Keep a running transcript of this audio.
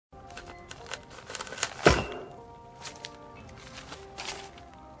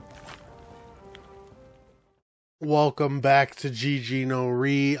Welcome back to GG No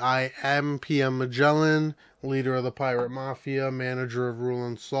Re. I am PM Magellan, leader of the Pirate Mafia, manager of Rule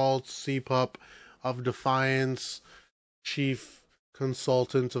and Salt, C-Pup of Defiance, chief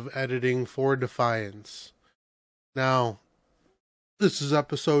consultant of editing for Defiance. Now, this is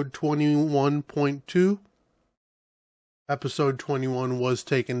episode 21.2. Episode 21 was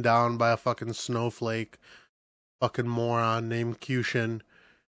taken down by a fucking snowflake, fucking moron named Cushin.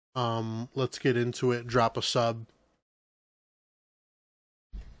 Let's get into it. Drop a sub.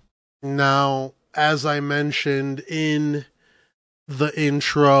 Now, as I mentioned in the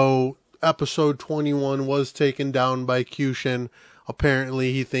intro, episode 21 was taken down by Cushin.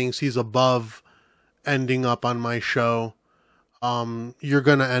 Apparently, he thinks he's above ending up on my show. You're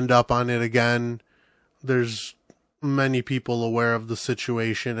gonna end up on it again. There's many people aware of the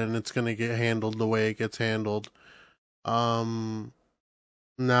situation, and it's gonna get handled the way it gets handled. Now,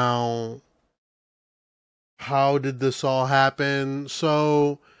 how did this all happen?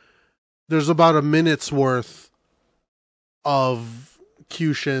 So, there's about a minute's worth of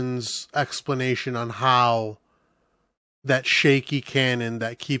Cushin's explanation on how that shaky cannon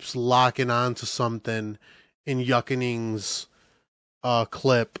that keeps locking onto something in Yuckening's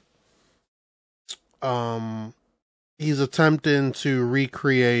clip, he's attempting to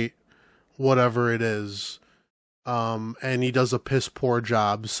recreate whatever it is. And he does a piss poor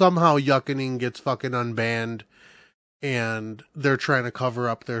job. Somehow Yuckening gets fucking unbanned, and they're trying to cover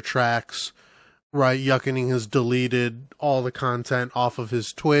up their tracks. Right, Yuckening has deleted all the content off of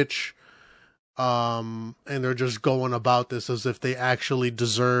his Twitch. And they're just going about this as if they actually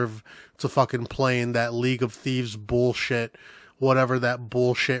deserve to fucking play in that League of Thieves bullshit, whatever that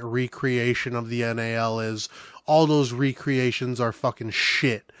bullshit recreation of the NAL is. All those recreations are fucking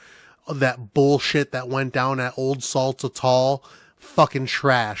shit. That bullshit that went down at Old Salt Atoll, fucking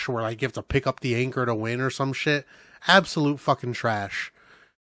trash, where like you have to pick up the anchor to win or some shit. Absolute fucking trash.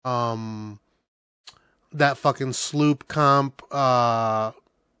 That fucking sloop comp, that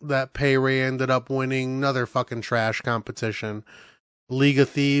Payray ended up winning, another fucking trash competition. League of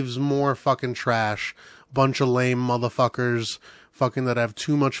Thieves, more fucking trash. Bunch of lame motherfuckers, fucking that have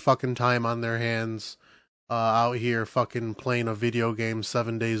too much fucking time on their hands. Out here fucking playing a video game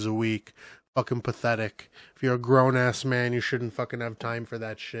 7 days a week. Fucking pathetic. If you're a grown-ass man, you shouldn't fucking have time for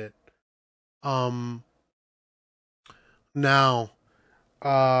that shit. Now,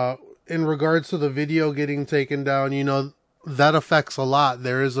 in regards to the video getting taken down, you know, that affects a lot.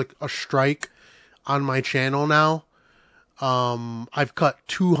 There is a strike on my channel now. I've cut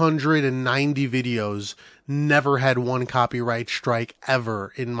 290 videos. Never had one copyright strike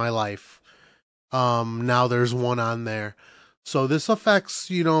ever in my life. Now there's one on there. So this affects,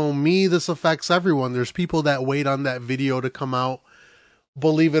 you know, me, this affects everyone. There's people that wait on that video to come out.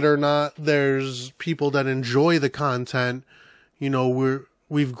 Believe it or not, there's people that enjoy the content. You know,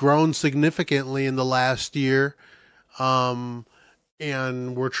 we've grown significantly in the last year. And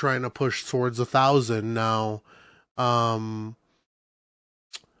we're trying to push towards 1,000 now.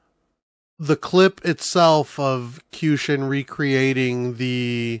 The clip itself of Cushin recreating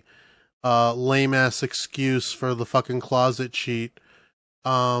the lame ass excuse for the fucking closet cheat,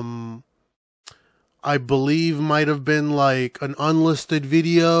 I believe might have been like an unlisted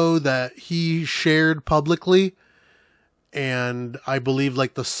video that he shared publicly, and I believe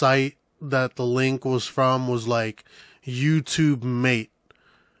like the site that the link was from was like YouTube Mate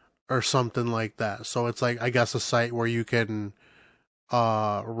or something like that. So it's like, I guess, a site where you can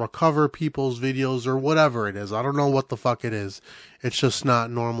recover people's videos or whatever it is. I don't know what the fuck it is. It's just not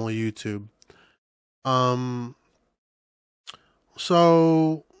normal YouTube.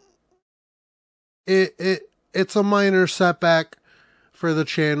 So it's a minor setback for the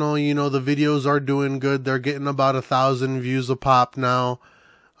channel. You know, the videos are doing good. They're getting about 1,000 views a pop now.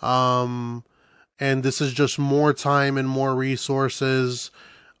 And this is just more time and more resources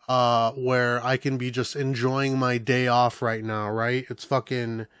where I can be just enjoying my day off right now, right? It's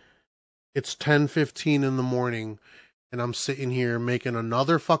 10:15 in the morning, and I'm sitting here making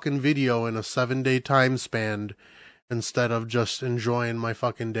another fucking video in a 7-day time span instead of just enjoying my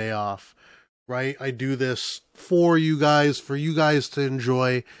fucking day off, right? I do this for you guys to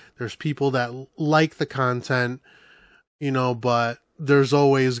enjoy. There's people that like the content, you know, but there's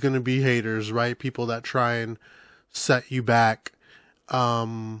always going to be haters, right? People that try and set you back.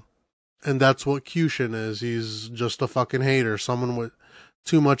 And that's what Cushin is. He's just a fucking hater. Someone with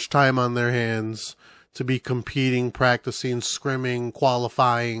too much time on their hands to be competing, practicing, scrimming,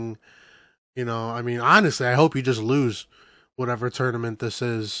 qualifying. You know, I mean, honestly, I hope you just lose whatever tournament this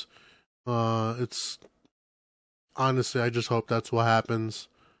is. It's honestly, I just hope that's what happens.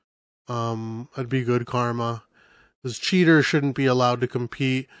 It'd be good karma. Because cheaters shouldn't be allowed to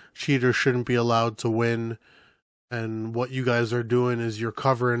compete. Cheaters shouldn't be allowed to win. And what you guys are doing is you're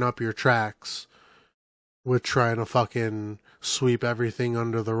covering up your tracks with trying to fucking sweep everything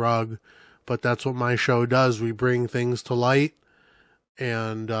under the rug. But that's what my show does. We bring things to light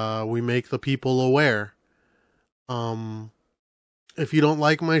and we make the people aware. If you don't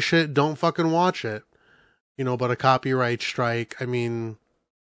like my shit, don't fucking watch it. You know, but a copyright strike, I mean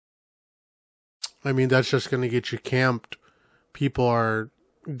that's just gonna get you camped. People are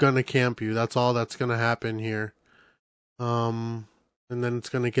gonna camp you. That's all that's gonna happen here. And then it's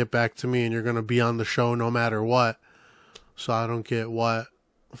gonna get back to me and you're gonna be on the show no matter what. So I don't get what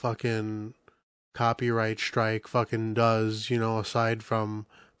fucking copyright strike fucking does, you know, aside from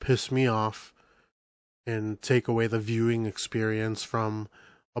piss me off and take away the viewing experience from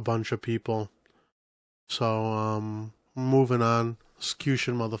a bunch of people. So, moving on.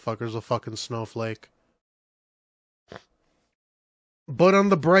 Execution motherfucker's a fucking snowflake. But on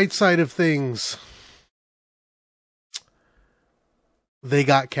the bright side of things, they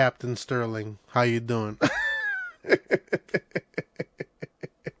got Captain Sterling. How you doing?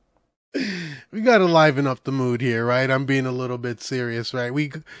 We gotta liven up the mood here, right? I'm being a little bit serious, right? We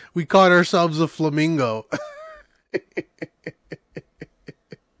caught ourselves a flamingo.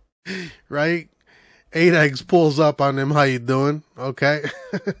 Right? 8 eggs pulls up on him. How you doing? Okay.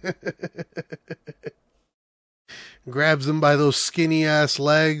 Grabs him by those skinny ass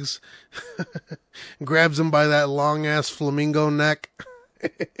legs. Grabs him by that long ass flamingo neck.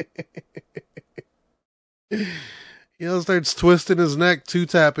 You know, starts twisting his neck,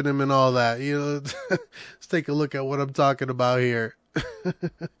 two-tapping him and all that. You know, let's take a look at what I'm talking about here.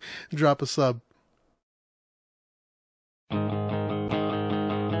 Drop a sub.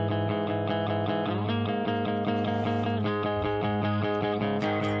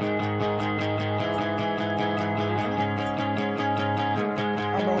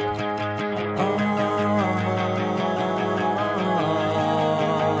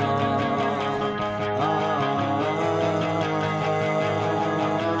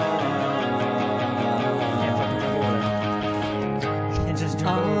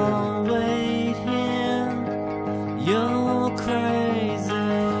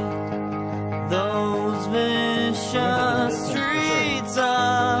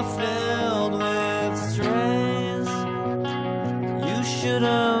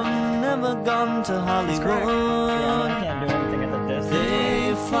 To Hollywood,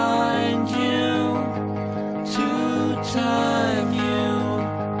 they find you, two-time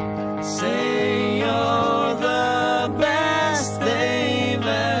you, say you're the best they've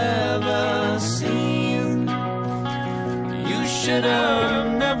ever seen. You should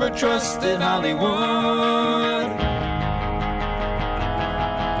have never trusted Hollywood.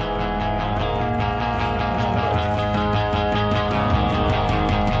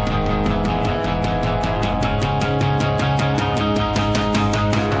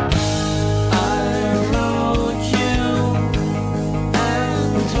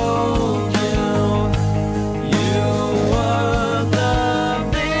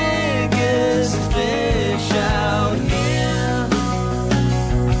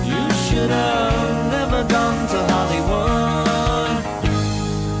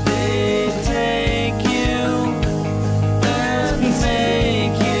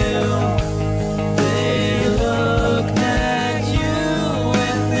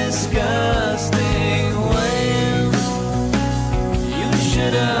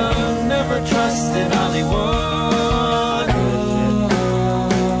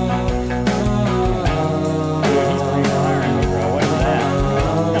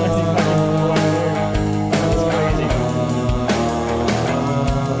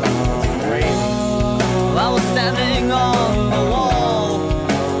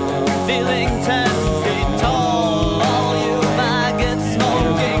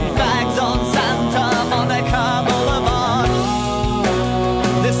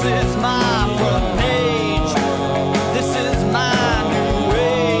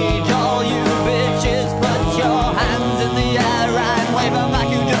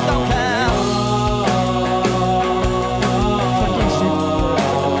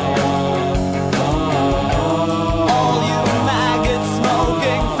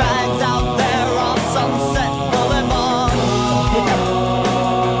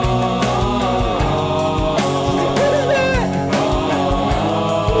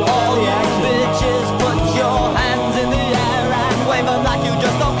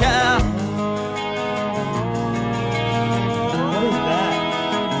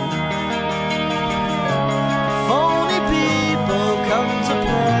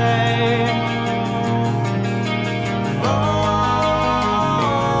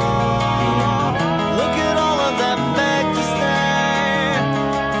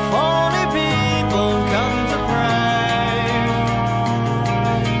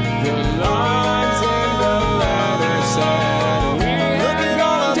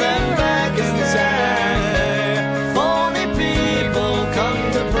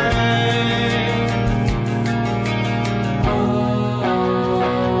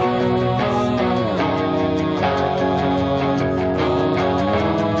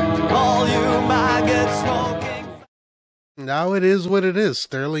 now it is what it is.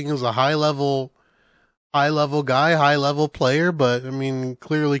 Sterling is a high level guy, high level player, but I mean,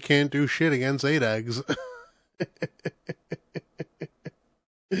 clearly can't do shit against 8 eggs.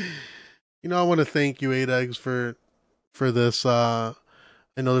 You know, I want to thank you, 8 eggs, for this. I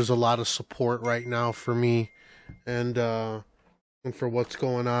know there's a lot of support right now for me, and for what's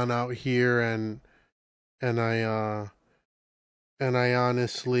going on out here, and I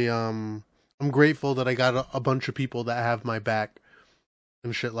honestly, I'm grateful that I got a bunch of people that have my back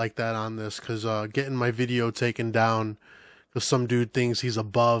and shit like that on this, because getting my video taken down because some dude thinks he's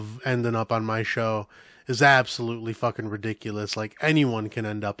above ending up on my show is absolutely fucking ridiculous. Like, anyone can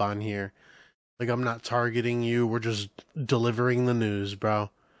end up on here. Like, I'm not targeting you, we're just delivering the news,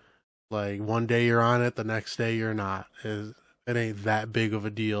 bro. Like, one day you're on it, the next day you're not. It ain't that big of a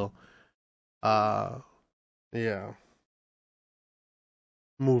deal. Yeah.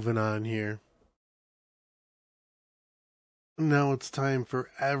 Moving on here. Now it's time for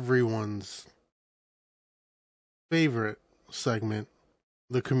everyone's favorite segment,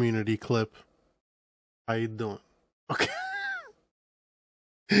 the community clip. How you doing? Okay.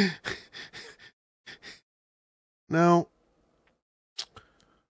 Now,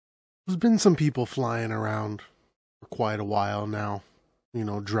 there's been some people flying around for quite a while now, you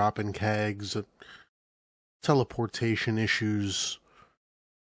know, dropping kegs, teleportation issues,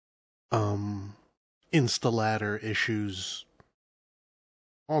 instaladder issues,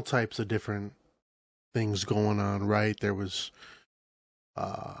 all types of different things going on, right? There was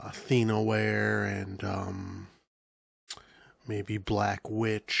Athenaware and maybe Black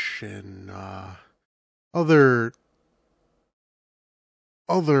Witch and other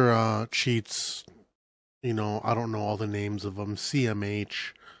cheats, you know, I don't know all the names of them,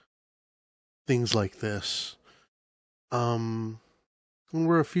 CMH, things like this.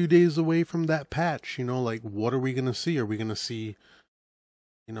 We're a few days away from that patch, you know, like, what are we going to see? Are we going to see,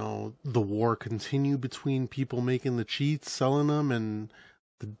 you know, the war continue between people making the cheats, selling them, and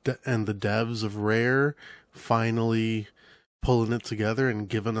the devs of Rare finally pulling it together and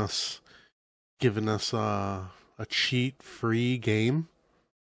giving us a cheat-free game?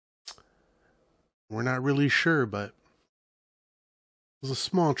 We're not really sure, but there's a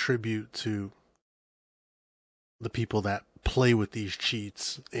small tribute to the people that play with these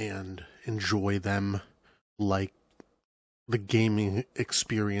cheats and enjoy them, like the gaming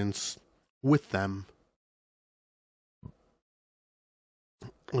experience with them.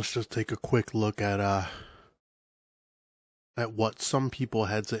 Let's just take a quick look at what some people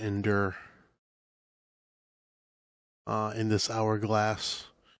had to endure in this hourglass.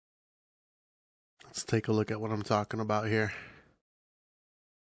 Let's take a look at what I'm talking about here.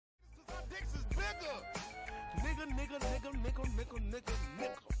 Nigga.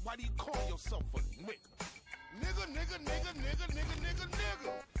 Why do you call yourself a nigga? Nigga.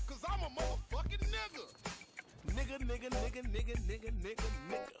 Cause I'm a motherfucking nigga. Nigga.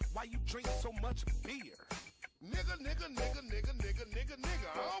 Why you drink so much beer? Nigga. I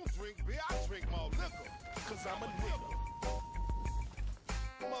don't drink beer, I drink more liquor. Cause I'm a nigga.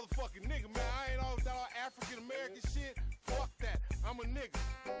 Motherfucking nigga, man. I ain't all that African American shit. Fuck that. I'm a nigga.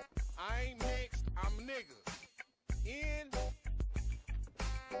 I ain't mixed, I'm a nigga. N-I-G-G-A,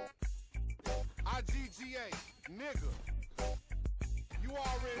 nigga. You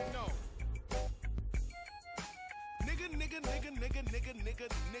already know. Nigga.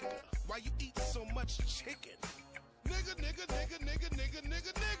 Why you eat so much chicken? Nigga.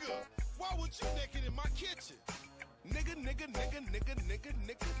 Why would you naked in my kitchen? Nigga.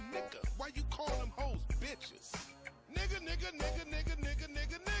 Why you call them hoes bitches? Nigga.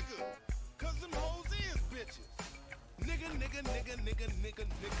 Cause them hoes is bitches. Nigga.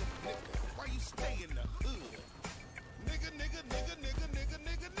 Why you stay in the hood? Nigga.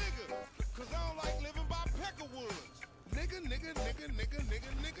 Cause I don't like living by Peckerwoods. Nigga.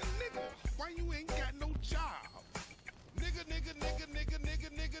 Why you ain't got no job? Nigga.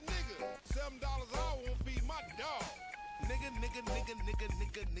 $7 an hour won't feed my dog.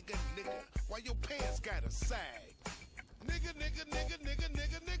 Nigga. Why your pants gotta sag? Nigga.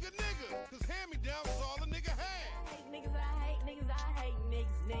 Cause hand-me-downs is all a nigga had. I hate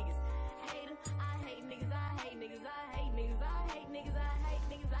niggas. Hate them. I hate niggas. I hate niggas. I hate niggas. I hate niggas. I hate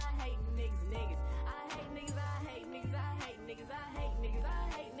niggas. I hate niggas. I hate niggas. I hate niggas. I hate niggas. I hate niggas. I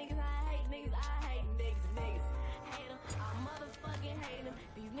hate niggas. I hate niggas. I hate niggas. Hate them. I motherfucking hate them.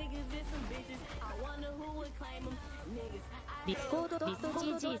 These niggas is some bitches. I wonder who would claim them.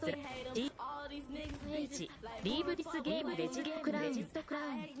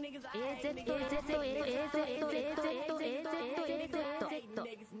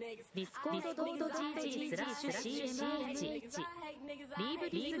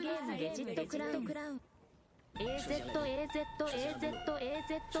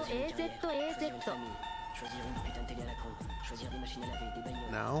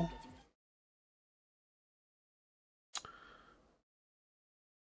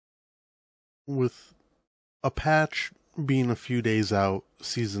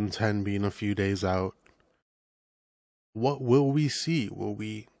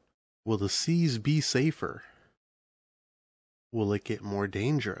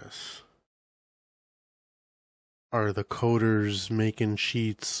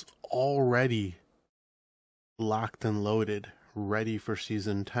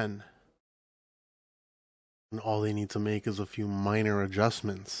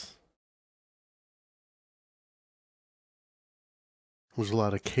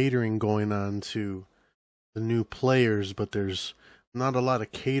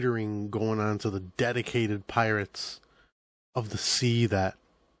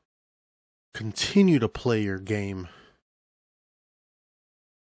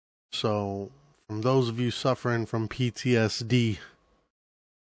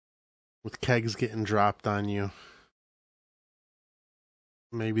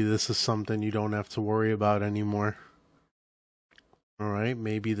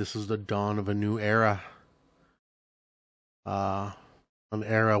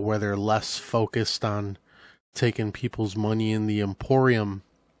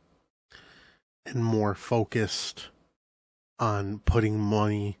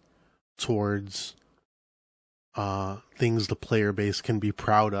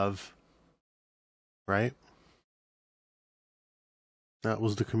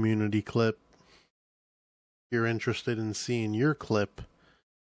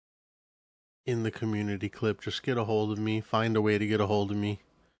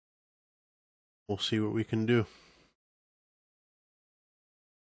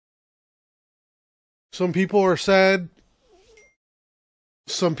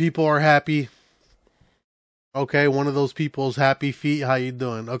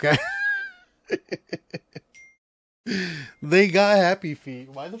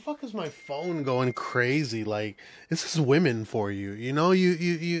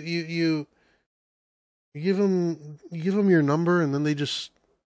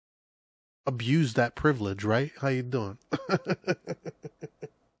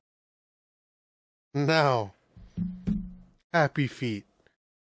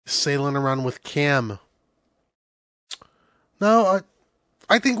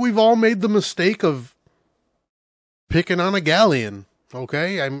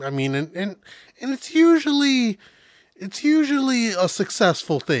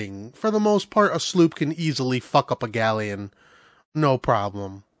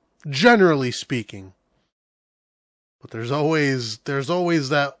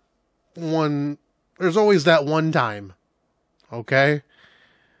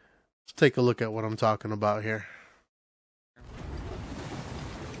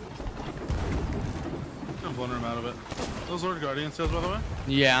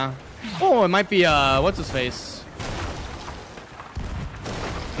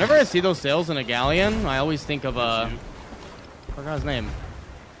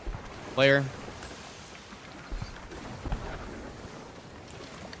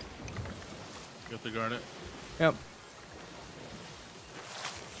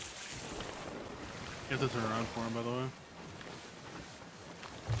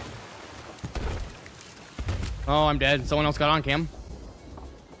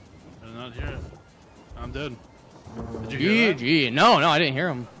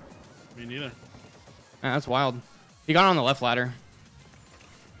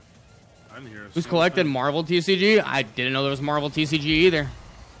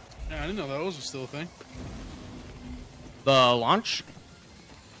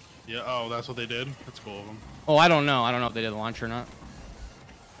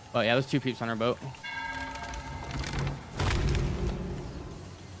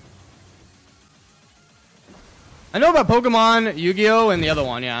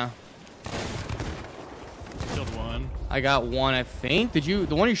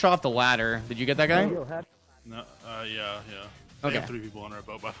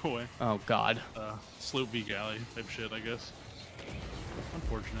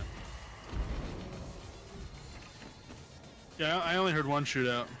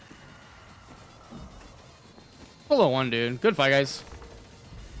 Below 1, dude. Good fight, guys.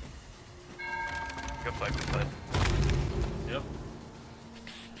 Good fight, good fight. Yep.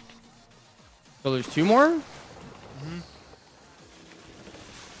 So there's 2 more? Mm-hmm.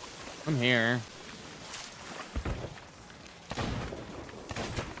 I'm here.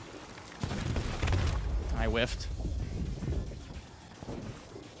 I whiffed.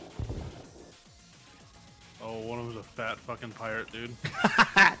 Oh, one of them's a fat fucking pirate, dude.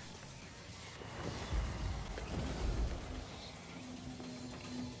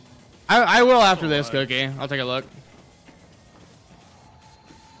 I will after this, Cookie. I'll take a look.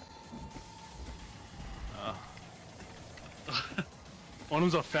 One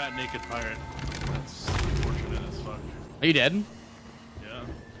of them's a fat naked pirate. That's unfortunate as fuck. Are you dead? Yeah.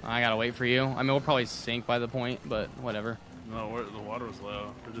 I gotta wait for you. I mean, we'll probably sink by the point, but whatever. No, the water was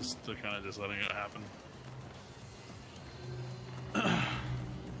low. They're kind of just letting it happen.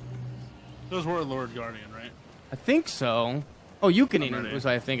 Those were Lord Guardian, right? I think so. Oh, Yukonin ready. is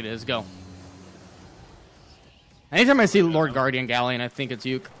what I think it is. Go. Anytime I see Lord Guardian Galleon, I think it's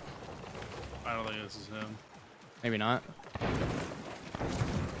Yuke. I don't think this is him. Maybe not.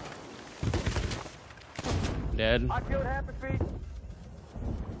 Dead. I killed Happyfeetz.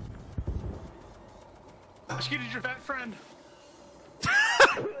 Skeety's your fat friend.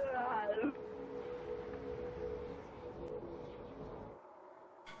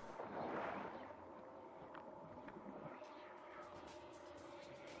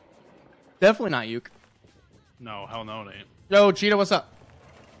 Definitely not Yuke. No, hell no, it ain't. Yo, Cheetah, what's up?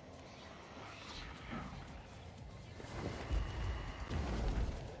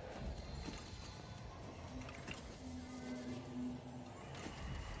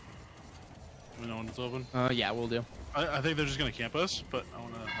 We know when it's open. Yeah, we'll do. I think they're just gonna camp us, but I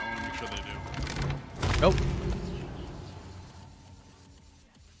wanna make sure they do. Nope.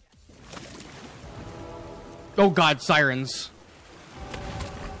 Oh God, sirens.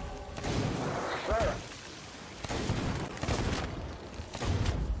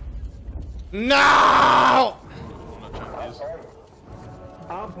 No! I'm gonna check these.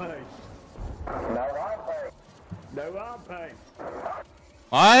 I'm paid. No, I'm paid. No, I'm paid.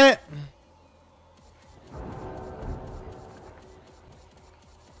 What?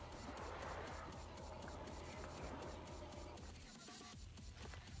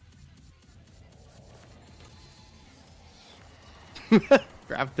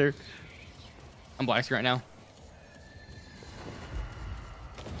 Raptor. I'm black screen right now.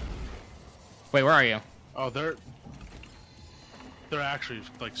 Wait, where are you? Oh, they're actually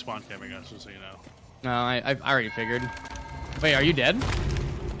like spawn camping us, just so you know. No, I already figured. Wait, are you dead?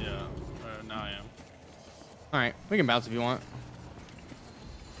 Yeah, now I am. Alright, we can bounce if you want.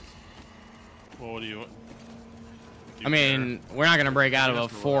 Well, what do you? I mean, we're not gonna break out of a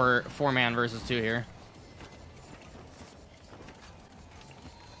Yes, we're four-man versus 2 here.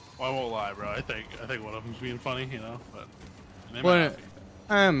 Well, I won't lie, bro. I think one of them's being funny, you know, but they might Well, not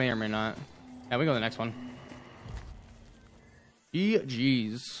be. may or may not. Yeah, we go to the next one.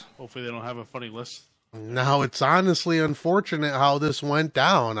 Jeez. Hopefully they don't have a funny list. Now it's honestly unfortunate how this went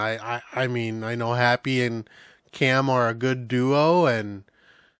down. I mean, I know Happy and Cam are a good duo, and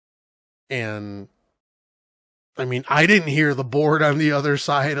I mean, I didn't hear the board on the other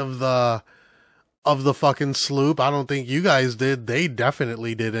side of the fucking sloop. I don't think you guys did. They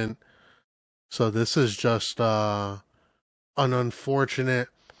definitely didn't. So this is just an unfortunate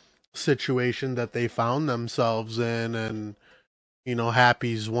situation that they found themselves in, and you know,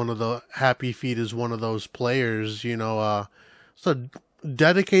 Happyfeetz is one of those players, you know, it's a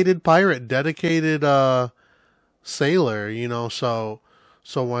dedicated pirate, dedicated sailor, you know, so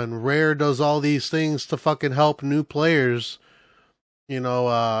when Rare does all these things to fucking help new players, you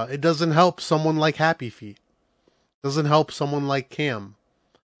know, it doesn't help someone like Happyfeetz. Doesn't help someone like Cam.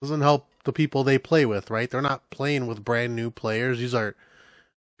 Doesn't help the people they play with, right? They're not playing with brand new players. These are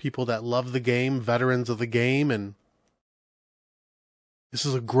people that love the game, veterans of the game, and this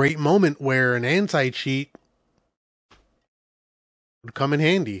is a great moment where an anti-cheat would come in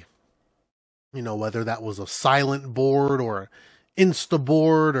handy. You know, whether that was a silent board or insta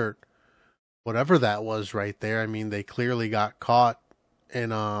board or whatever that was right there. I mean, they clearly got caught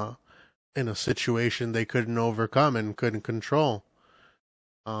in a situation they couldn't overcome and couldn't control.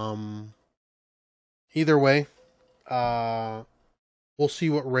 Either way, we'll see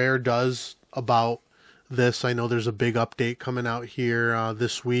what Rare does about this. I know there's a big update coming out here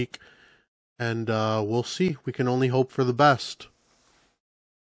this week, and we'll see. We can only hope for the best.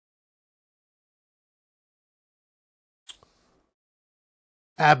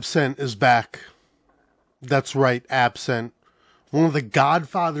 Absent is back. That's right, Absent. One of the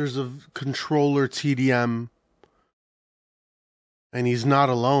godfathers of controller TDM And he's not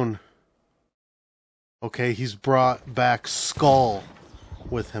alone. Okay, he's brought back Skull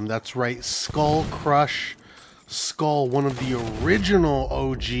with him. That's right, Skull Crush. Skull, one of the original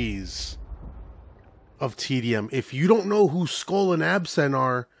OGs of TDM. If you don't know who Skull and Absent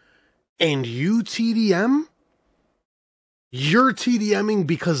are, and you TDM, you're TDMing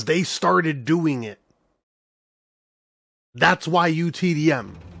because they started doing it. That's why you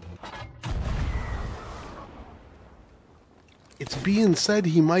TDM. It's being said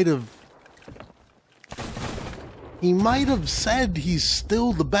he might have said he's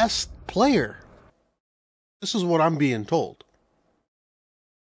still the best player. This is what I'm being told.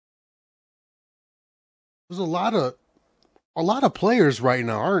 There's a lot of players right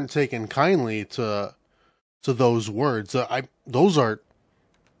now aren't taking kindly to those words. Those are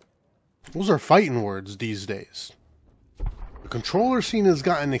fighting words these days. The controller scene has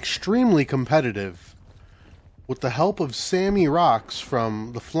gotten extremely competitive. With the help of Sammy Rocks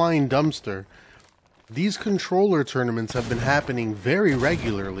from the Flying Dumpster, these controller tournaments have been happening very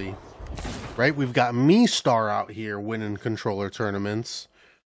regularly. Right? We've got Me Star out here winning controller tournaments.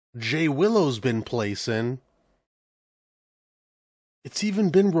 Jay Willow's been placing. It's even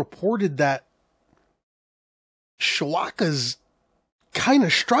been reported that Shawaka's kind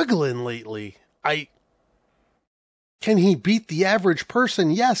of struggling lately. Can he beat the average person?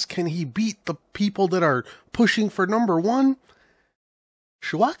 Yes. Can he beat the people that are pushing for number one?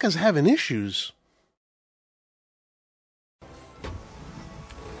 Shawaka's having issues.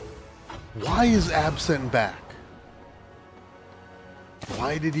 Why is Absent back?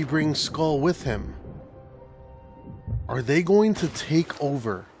 Why did he bring Skull with him? Are they going to take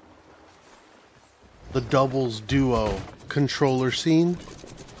over the doubles duo controller scene?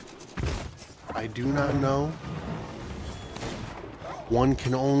 I do not know. One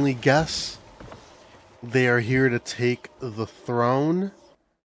can only guess. They are here to take the throne.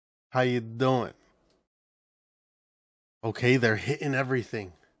 How you doing? Okay, they're hitting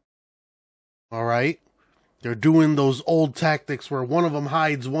everything. All right? They're doing those old tactics where one of them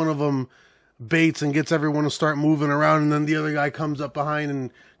hides, one of them baits and gets everyone to start moving around, and then the other guy comes up behind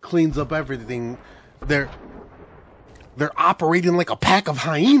and cleans up everything. They're operating like a pack of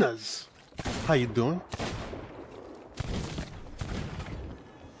hyenas. How you doing?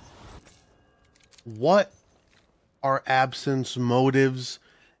 What are Absent's motives?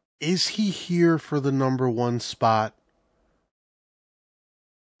 Is he here for the number one spot?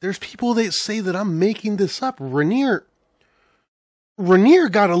 There's people that say that I'm making this up. Rainier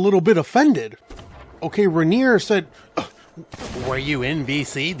got a little bit offended. Okay, Rainier said, "Were you in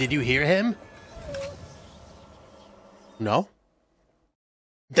VC? Did you hear him?" No.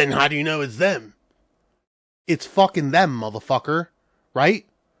 Then how do you know it's them? It's fucking them, motherfucker. Right?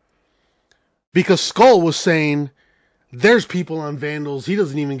 Because Skull was saying, there's people on Vandals he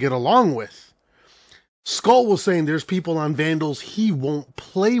doesn't even get along with. Skull was saying there's people on Vandals he won't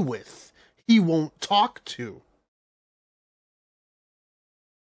play with. He won't talk to.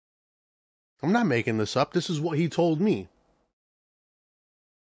 I'm not making this up. This is what he told me.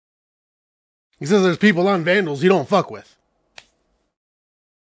 He says there's people on Vandals he don't fuck with.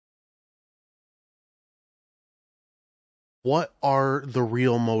 What are the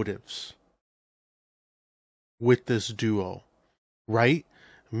real motives with this duo? Right?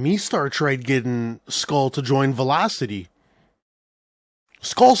 Meestar tried getting Skull to join Velocity.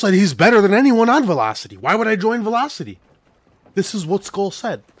 Skull said he's better than anyone on Velocity. Why would I join Velocity? This is what Skull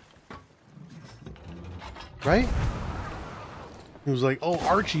said. Right? He was like, oh,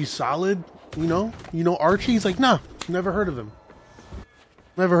 Archie's solid. You know Archie? He's like, nah, never heard of him.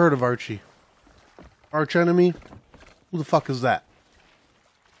 Never heard of Archie. Arch enemy? Who the fuck is that?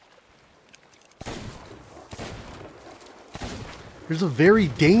 There's a very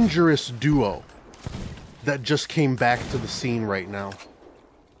dangerous duo that just came back to the scene right now.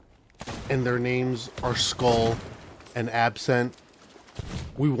 And their names are Skull and Absent.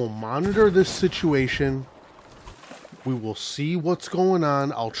 We will monitor this situation. We will see what's going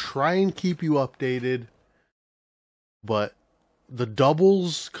on. I'll try and keep you updated. But the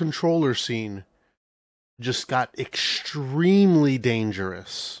doubles controller scene just got extremely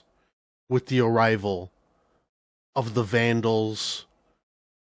dangerous with the arrival of the Vandals,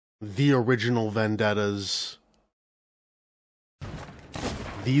 the original Vendettas.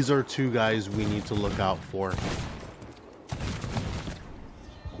 These are two guys we need to look out for.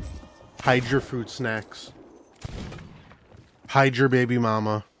 Hide your fruit snacks. Hide your baby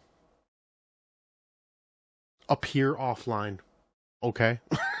mama. Appear offline. Okay?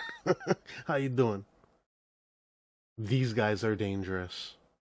 How you doing? These guys are dangerous.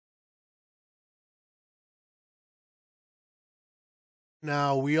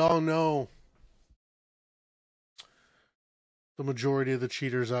 Now, we all know the majority of the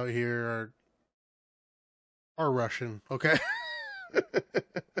cheaters out here are Russian, okay?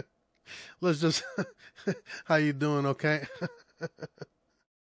 Let's just... How you doing, okay?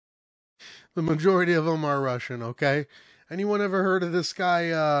 The majority of them are Russian, okay? Anyone ever heard of this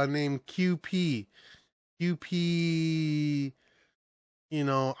guy named QP? QP... You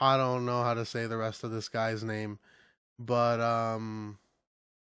know, I don't know how to say the rest of this guy's name. But,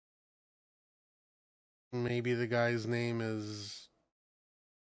 maybe the guy's name is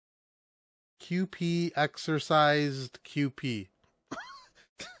QP Exercised QP.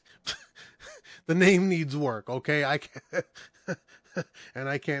 The name needs work, okay? I can't, and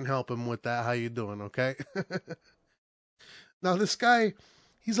I can't help him with that. How you doing, okay? Now, this guy,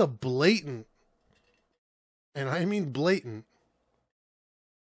 he's a blatant, and I mean blatant,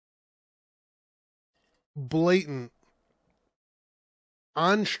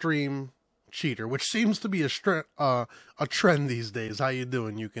 on-stream cheater, which seems to be a trend these days. How you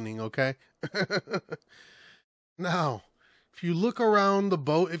doing, Yukoning, okay? Now, if you look around the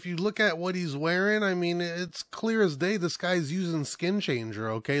boat, if you look at what he's wearing, I mean, it's clear as day this guy's using Skin Changer,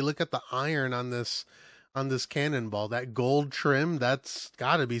 okay? Look at the iron on this cannonball. That gold trim, that's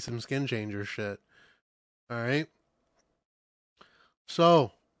gotta be some Skin Changer shit. Alright?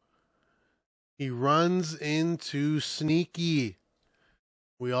 So, he runs into Sneaky.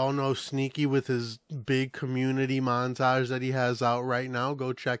 We all know Sneaky with his big community montage that he has out right now.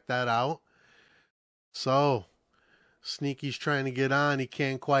 Go check that out. So, Sneaky's trying to get on. He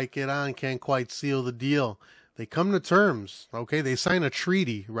can't quite get on. Can't quite seal the deal. They come to terms. Okay, they sign a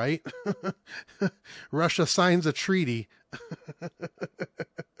treaty, right? Russia signs a treaty.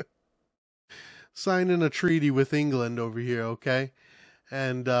 Signing a treaty with England over here, okay?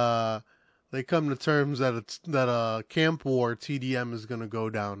 And they come to terms that Camp War TDM is going to go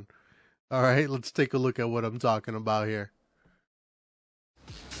down. All right, let's take a look at what I'm talking about here.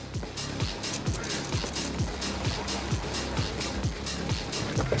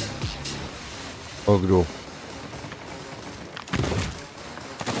 Let's go.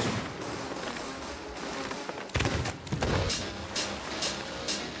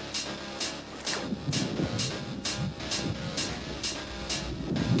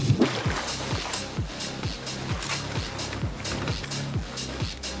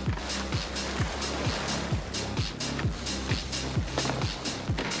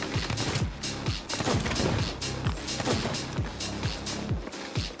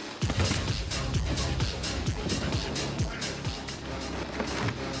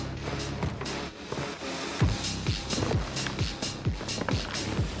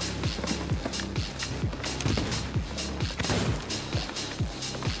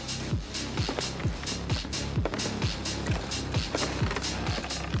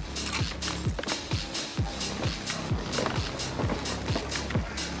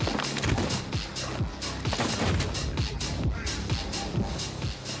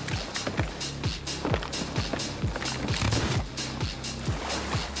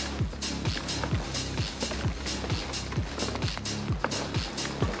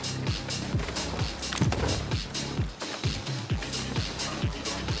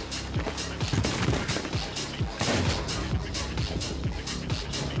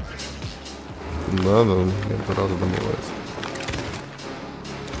 Да, это раз домывается.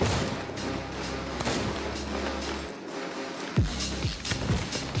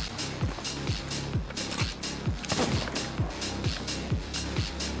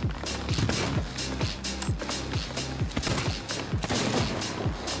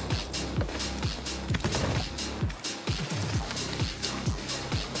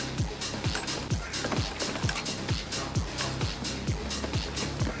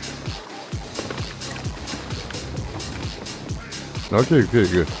 Окей.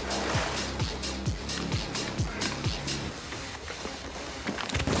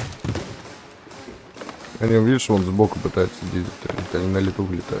 Они, видишь, он сбоку пытается ездить, они на лету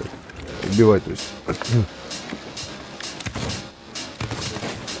влетают. Убивать, то есть.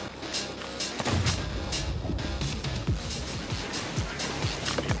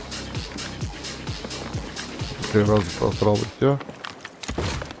 Три раза просрал и все.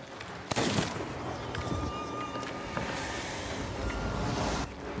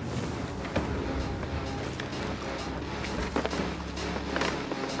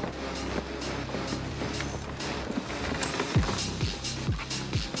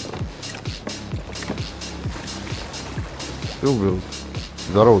 Ты убил.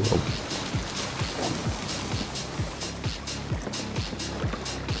 Здорово, там.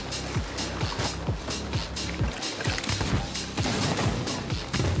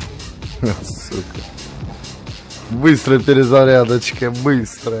 Сука. Быстрая перезарядочка,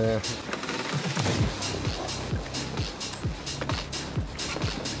 быстрая.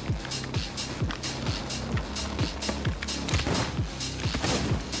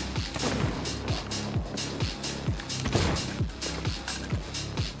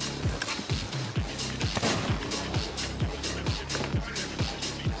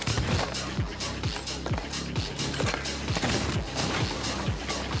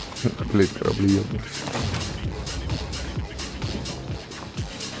 Блять, корабли ебнулись.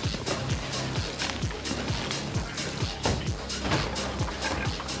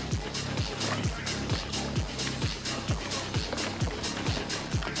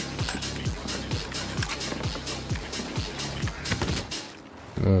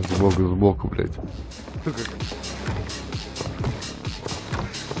 Сбоку, блять.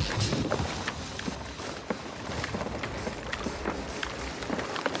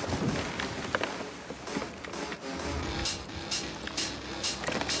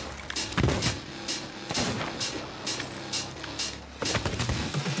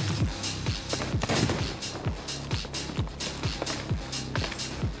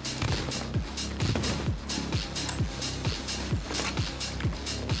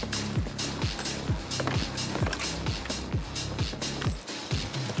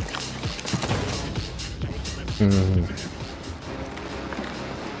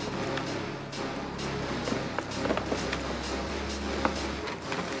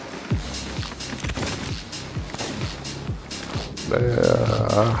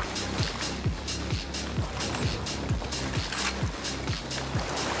 Да.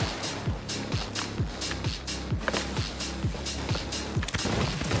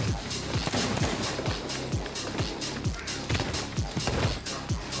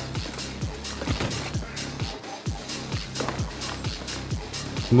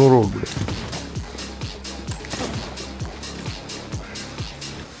 Ну, рог, блядь.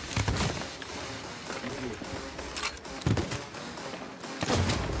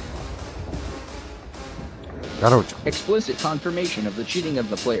 Короче. Explicit confirmation of the cheating of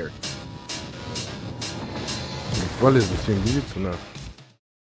the player. Полезно всем видеться, на.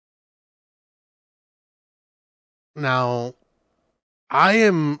 Now, I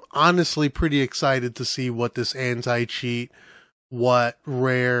am honestly pretty excited to see what this anti-cheat, what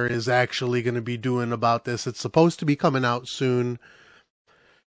Rare is actually going to be doing about this. It's supposed to be coming out soon.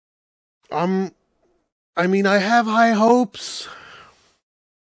 I mean, I have high hopes.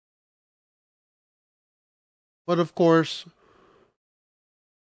 But of course,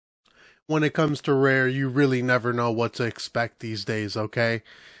 when it comes to Rare, you really never know what to expect these days, okay?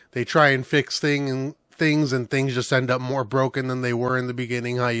 They try and fix things and things just end up more broken than they were in the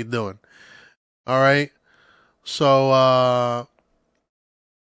beginning. How you doing? All right? So,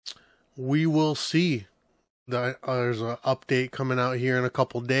 we will see. There's an update coming out here in a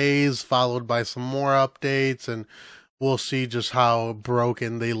couple days, followed by some more updates, and we'll see just how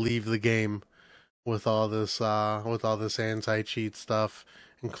broken they leave the game with all this anti-cheat stuff,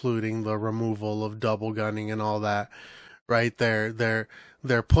 including the removal of double gunning and all that. Right there,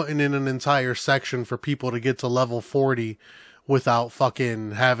 they're putting in an entire section for people to get to level 40 without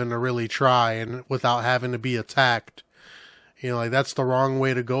fucking having to really try and without having to be attacked. You know, like, that's the wrong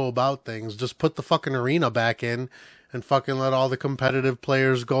way to go about things. Just put the fucking arena back in and fucking let all the competitive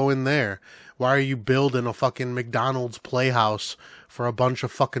players go in there. Why are you building a fucking McDonald's playhouse for a bunch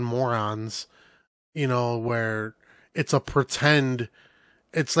of fucking morons? You know, where it's like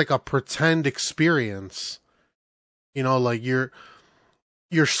a pretend experience. You know, like, you're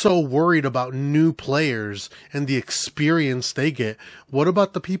so worried about new players and the experience they get. What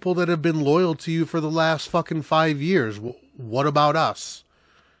about the people that have been loyal to you for the last fucking 5 years? What about us?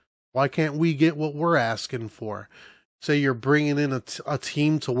 Why can't we get what we're asking for? Say you're bringing in a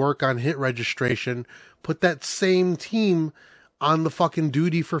team to work on hit registration. Put that same team on the fucking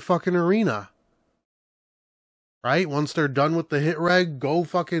duty for fucking arena. Right? Once they're done with the hit reg, go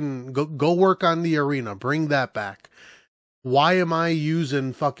work on the arena. Bring that back. Why am I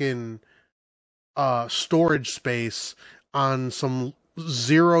using fucking storage space on some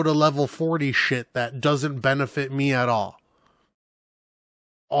 0 to level 40 shit that doesn't benefit me at all?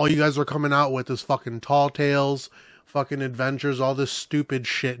 All you guys are coming out with is fucking tall tales, fucking adventures, all this stupid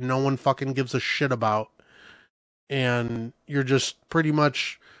shit no one fucking gives a shit about. And you're just pretty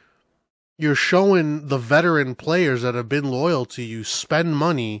much, you're showing the veteran players that have been loyal to you spend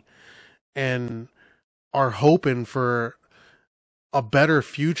money and are hoping for a better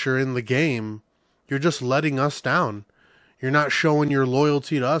future in the game. You're just letting us down. You're not showing your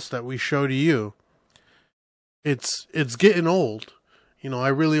loyalty to us that we show to you. It's getting old. You know, I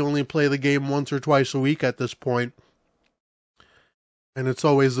really only play the game once or twice a week at this point. And it's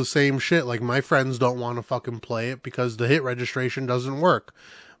always the same shit. Like, my friends don't want to fucking play it because the hit registration doesn't work.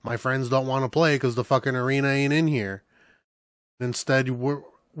 My friends don't want to play because the fucking arena ain't in here. Instead, we're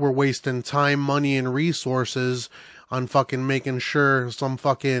wasting time, money, and resources on fucking making sure some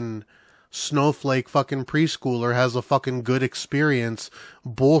fucking snowflake fucking preschooler has a fucking good experience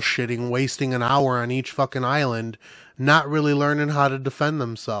bullshitting, wasting an hour on each fucking island, not really learning how to defend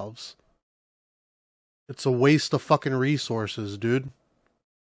themselves. It's a waste of fucking resources, dude.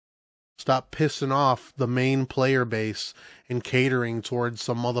 Stop pissing off the main player base and catering towards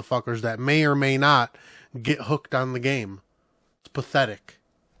some motherfuckers that may or may not get hooked on the game. It's pathetic.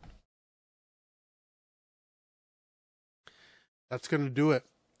 That's going to do it.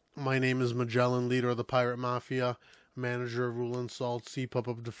 My name is Magellan, leader of the Pirate Mafia, manager of Rule and Salt, C-Pup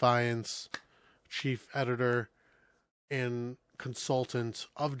of Defiance, chief editor, and consultant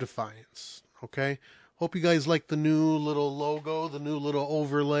of Defiance. Okay? Hope you guys like the new little logo, the new little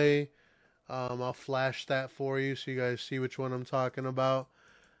overlay. I'll flash that for you so you guys see which one I'm talking about.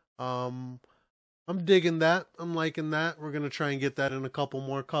 I'm digging that. I'm liking that. We're going to try and get that in a couple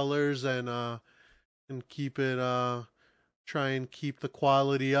more colors and keep it, try and keep the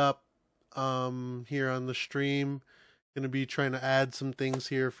quality up here on the stream. Going to be trying to add some things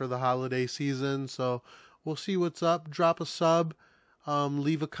here for the holiday season. So we'll see what's up. Drop a sub,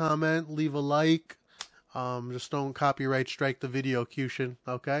 leave a comment, leave a like. Just don't copyright strike the video, Cushion,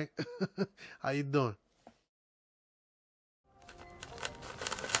 okay? How you doing?